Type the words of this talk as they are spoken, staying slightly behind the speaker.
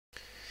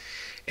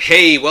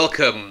Hey,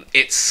 welcome.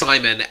 It's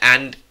Simon,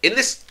 and in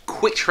this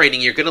quick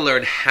training, you're going to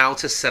learn how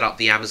to set up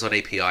the Amazon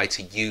API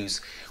to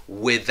use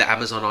with the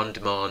Amazon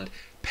On-Demand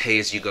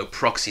pay-as-you-go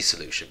proxy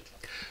solution.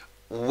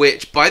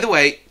 Which, by the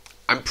way,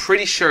 I'm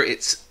pretty sure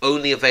it's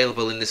only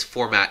available in this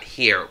format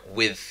here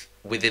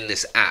within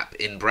this app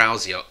in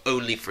Browsio,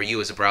 only for you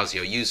as a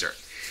Browsio user.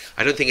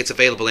 I don't think it's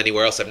available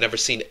anywhere else. I've never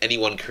seen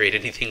anyone create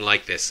anything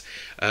like this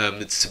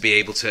to be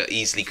able to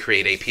easily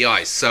create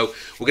APIs. So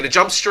we're going to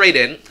jump straight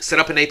in, set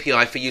up an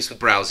API for use with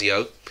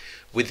Browsio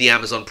with the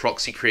Amazon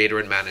Proxy Creator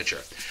and Manager.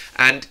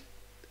 And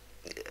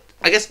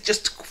I guess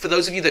just for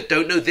those of you that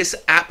don't know, this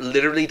app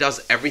literally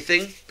does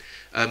everything.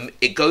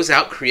 It goes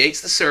out,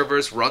 creates the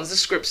servers, runs the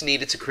scripts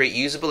needed to create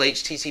usable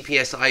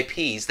HTTPS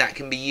IPs that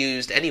can be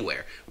used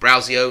anywhere.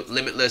 Browsio,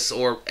 Limitless,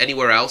 or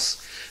anywhere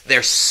else.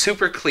 They're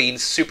super clean,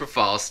 super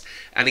fast,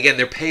 and again,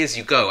 they're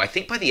pay-as-you-go. I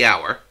think by the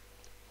hour,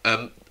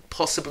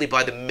 possibly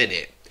by the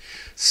minute.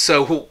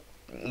 So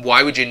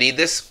why would you need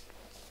this?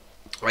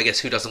 Well, I guess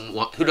who doesn't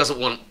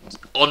want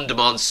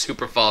on-demand,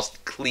 super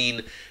fast,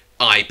 clean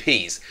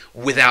IPs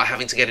without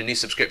having to get a new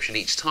subscription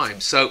each time?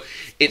 So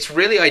it's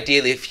really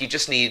ideal if you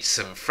just need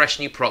some fresh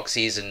new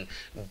proxies and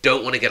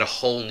don't want to get a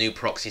whole new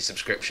proxy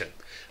subscription.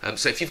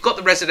 So if you've got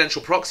the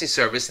residential proxy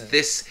service,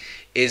 this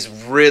is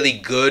really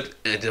good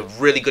and a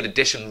really good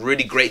addition,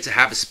 really great to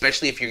have,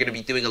 especially if you're going to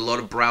be doing a lot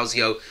of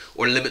Browsio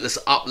or Limitless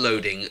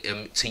uploading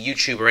to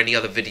YouTube or any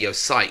other video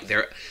site.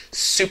 They're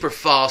super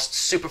fast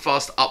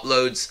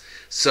uploads,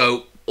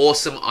 so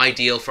awesome,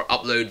 ideal for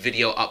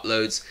video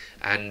uploads,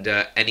 and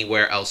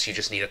anywhere else you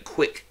just need a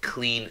quick,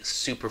 clean,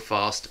 super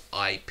fast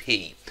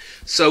IP.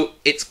 So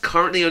it's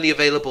currently only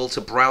available to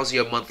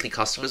Browsio monthly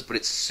customers, but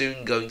it's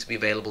soon going to be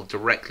available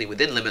directly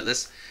within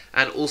Limitless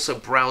and also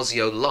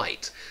Browsio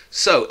Lite.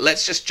 So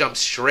let's just jump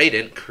straight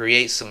in,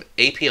 create some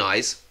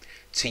APIs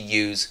to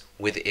use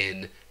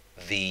within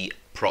the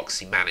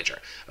Proxy Manager.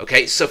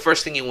 Okay, so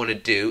first thing you want to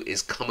do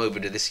is come over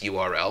to this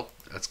URL.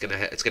 It's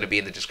gonna be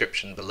in the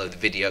description below the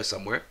video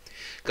somewhere.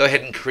 Go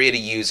ahead and create a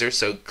user.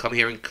 So come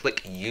here and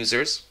click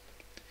Users,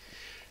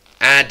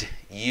 Add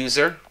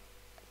User.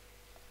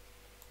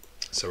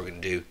 So we're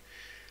going to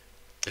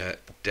do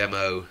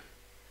demo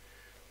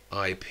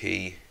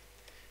IP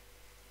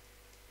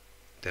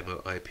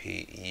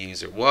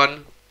user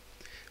 1.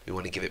 We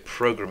want to give it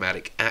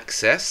programmatic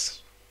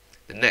access.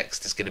 The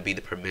next is going to be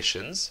the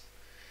permissions.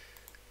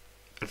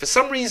 And for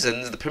some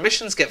reason, the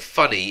permissions get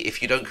funny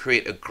if you don't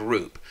create a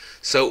group.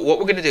 So what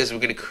we're going to do is we're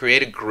going to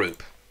create a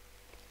group.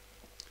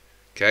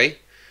 Okay,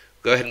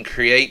 go ahead and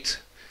create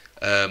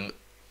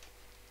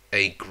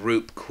a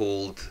group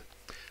called,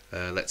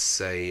 let's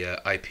say,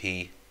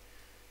 IP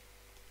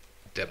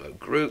demo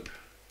group.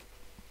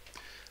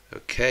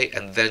 Okay,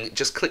 and then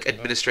just click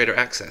Administrator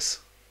Access.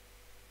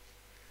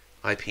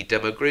 IP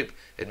demo group,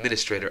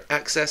 Administrator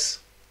Access,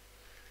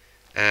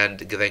 and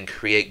then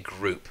create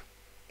group.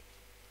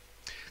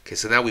 Okay,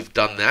 so now we've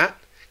done that.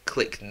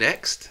 Click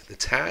Next. The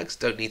tags,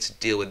 don't need to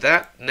deal with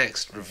that.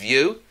 Next,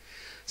 Review.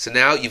 So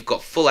now you've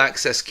got full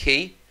access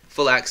key,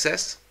 full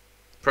access,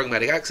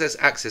 programmatic access,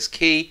 access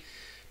key,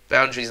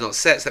 boundaries not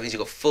set, so that means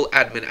you've got full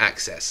admin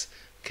access.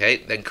 Okay,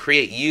 then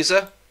create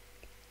user.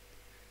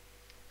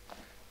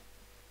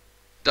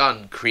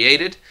 Done,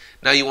 created.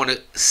 Now you want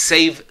to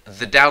save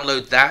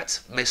download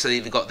that, make sure that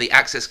you've got the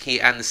access key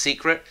and the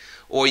secret,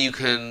 or you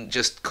can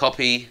just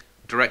copy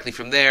directly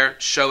from there,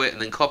 show it, and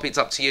then copy. It's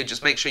up to you.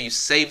 Just make sure you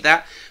save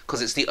that,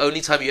 because it's the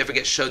only time you ever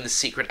get shown the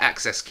secret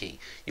access key.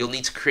 You'll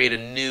need to create a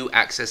new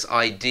access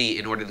ID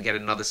in order to get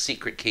another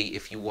secret key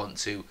if you want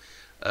to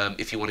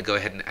go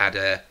ahead and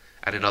add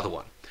another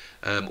one.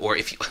 Or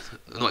if you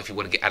not if you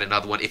want to add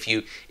another one, if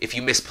you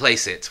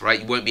misplace it,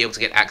 right, you won't be able to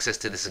get access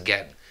to this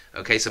again.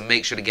 Okay, so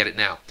make sure to get it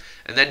now,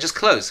 and then just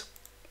close.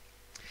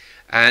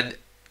 And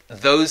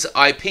those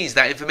IPs,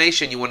 that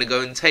information, you want to go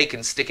and take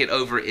and stick it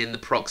over in the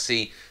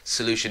proxy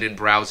solution in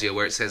Browsio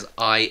where it says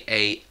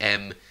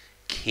IAM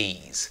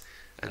keys,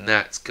 and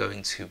that's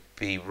going to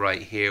be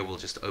right here. We'll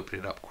just open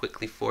it up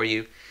quickly for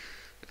you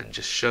and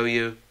just show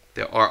you.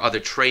 There are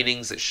other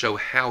trainings that show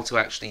how to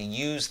actually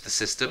use the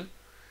system,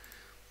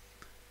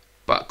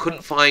 but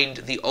couldn't find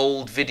the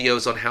old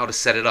videos on how to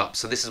set it up.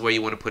 So this is where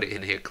you want to put it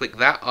in here. Click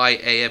that,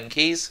 IAM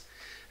keys,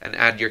 and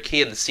add your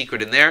key and the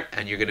secret in there,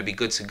 and you're going to be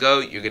good to go.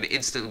 You're going to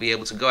instantly be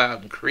able to go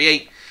out and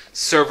create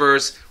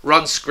servers,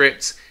 run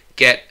scripts,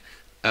 get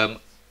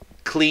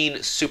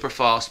clean, super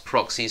fast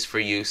proxies for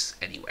use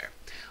anywhere.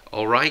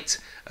 All right.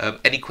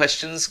 Any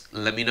questions?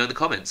 Let me know in the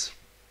comments.